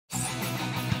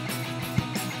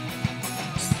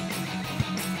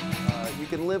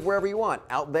can live wherever you want,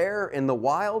 out there in the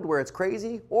wild where it's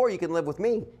crazy, or you can live with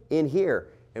me in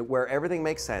here where everything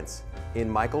makes sense, in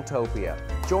Michaeltopia.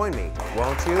 Join me,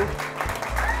 won't you?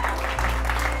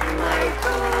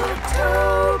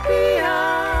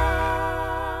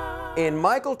 Michaeltopia! In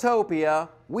Michaeltopia,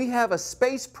 we have a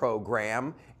space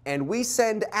program and we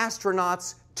send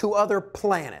astronauts to other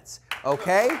planets,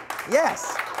 okay?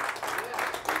 Yes.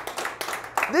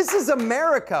 This is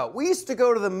America. We used to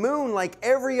go to the moon like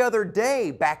every other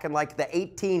day back in like the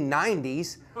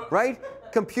 1890s, right?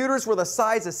 Computers were the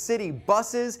size of city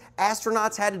buses.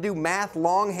 Astronauts had to do math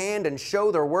longhand and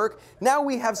show their work. Now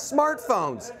we have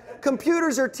smartphones.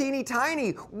 Computers are teeny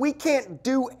tiny. We can't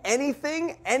do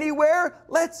anything anywhere.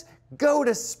 Let's go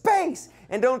to space.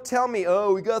 And don't tell me,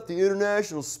 oh, we got the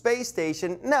International Space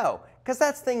Station. No, because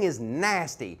that thing is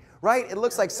nasty, right? It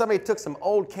looks like somebody took some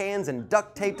old cans and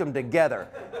duct taped them together,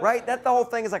 right? The whole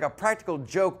thing is like a practical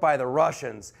joke by the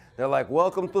Russians. They're like,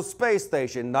 welcome to space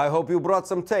station. I hope you brought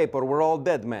some tape or we're all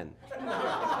dead men.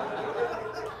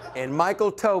 In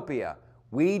Michaeltopia,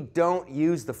 we don't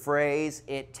use the phrase,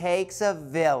 it takes a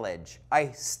village.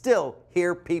 I still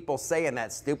hear people saying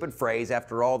that stupid phrase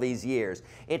after all these years.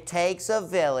 It takes a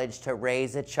village to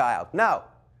raise a child. No,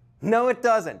 no it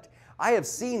doesn't. I have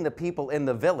seen the people in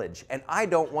the village and I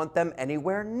don't want them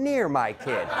anywhere near my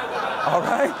kid, all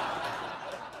right?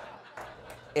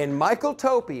 In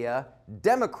Michaeltopia,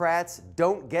 Democrats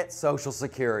don't get Social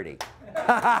Security.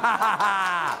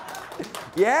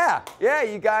 Yeah,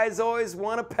 you guys always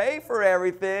want to pay for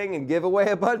everything and give away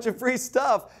a bunch of free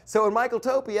stuff. So in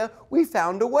Michaeltopia, we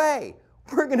found a way.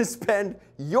 We're going to spend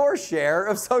your share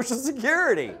of Social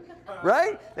Security,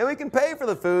 right? Then we can pay for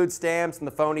the food stamps and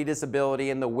the phony disability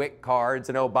and the WIC cards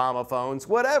and Obama phones,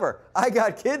 whatever. I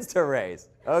got kids to raise,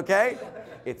 okay?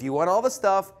 If you want all the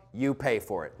stuff, you pay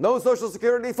for it. No Social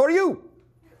Security for you.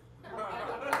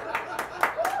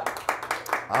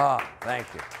 Ah, thank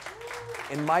you.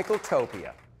 In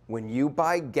Michaeltopia, when you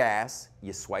buy gas,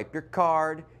 you swipe your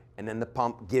card, and then the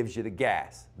pump gives you the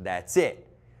gas. That's it.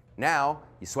 Now,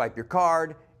 you swipe your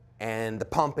card, and the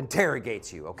pump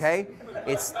interrogates you, okay?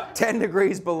 It's 10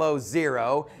 degrees below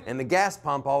zero, and the gas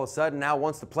pump all of a sudden now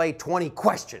wants to play 20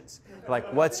 questions.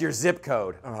 Like, what's your zip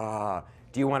code?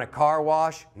 Do you want a car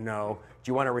wash? No. Do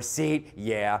you want a receipt?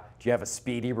 Yeah. Do you have a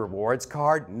Speedy Rewards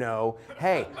card? No.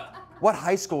 Hey, what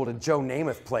high school did Joe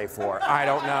Namath play for? I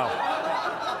don't know.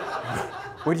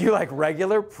 Would you like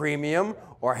regular, premium,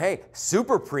 or hey,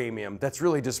 super premium? That's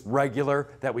really just regular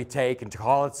that we take and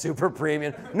call it super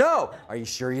premium. No. Are you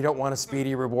sure you don't want a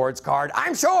Speedy Rewards card?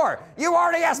 I'm sure. You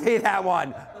already asked me that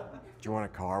one. Do you want a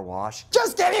car wash?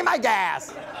 Just give me my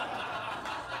gas.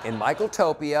 In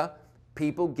Michaeltopia,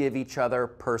 people give each other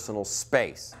personal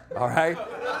space, all right?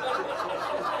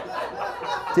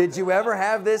 Did you ever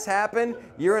have this happen?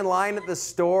 You're in line at the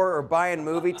store or buying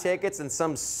movie tickets and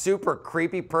some super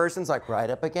creepy person's like right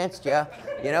up against you.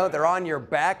 You know, they're on your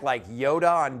back like Yoda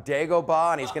on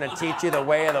Dagobah and he's gonna teach you the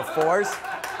way of the Force.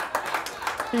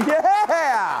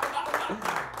 Yeah!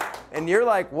 And you're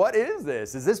like, what is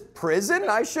this? Is this prison?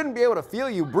 I shouldn't be able to feel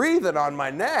you breathing on my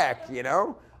neck, you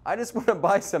know? I just want to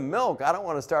buy some milk. I don't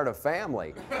want to start a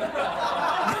family.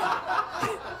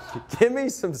 Give me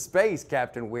some space,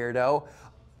 Captain Weirdo.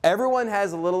 Everyone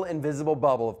has a little invisible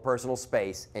bubble of personal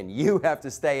space, and you have to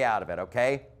stay out of it,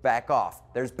 okay? Back off.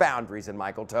 There's boundaries in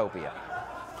Michaeltopia.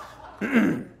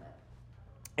 In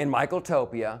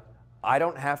Michaeltopia, I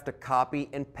don't have to copy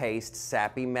and paste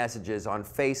sappy messages on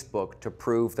Facebook to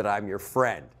prove that I'm your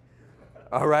friend.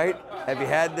 All right? Have you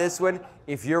had this one?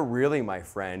 If you're really my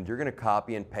friend, you're going to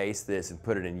copy and paste this and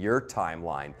put it in your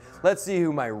timeline. Let's see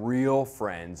who my real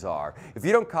friends are. If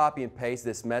you don't copy and paste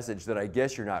this message, then I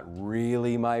guess you're not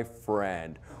really my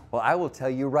friend. Well, I will tell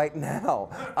you right now,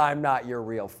 I'm not your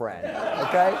real friend,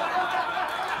 okay?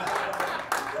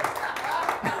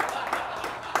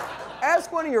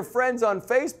 Ask one of your friends on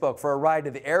Facebook for a ride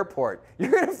to the airport.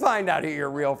 You're going to find out who your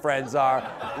real friends are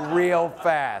real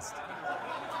fast.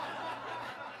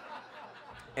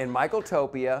 In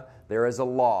Michaeltopia, there is a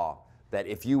law that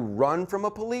if you run from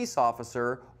a police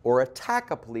officer or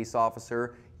attack a police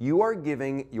officer, you are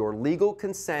giving your legal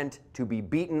consent to be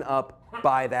beaten up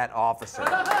by that officer.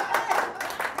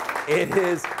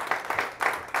 It's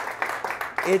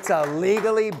a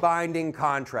legally binding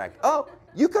contract. Oh,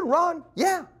 you can run.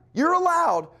 Yeah, you're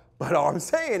allowed. But all I'm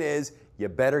saying is, you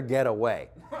better get away.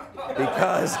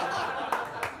 Because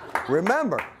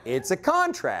remember, it's a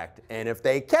contract, and if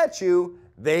they catch you,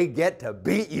 they get to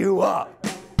beat you up.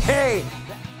 Hey,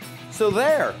 so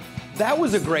there, that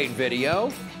was a great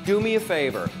video. Do me a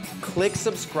favor, click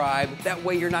subscribe, that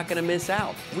way you're not gonna miss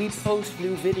out. We post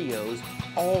new videos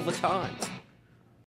all the time.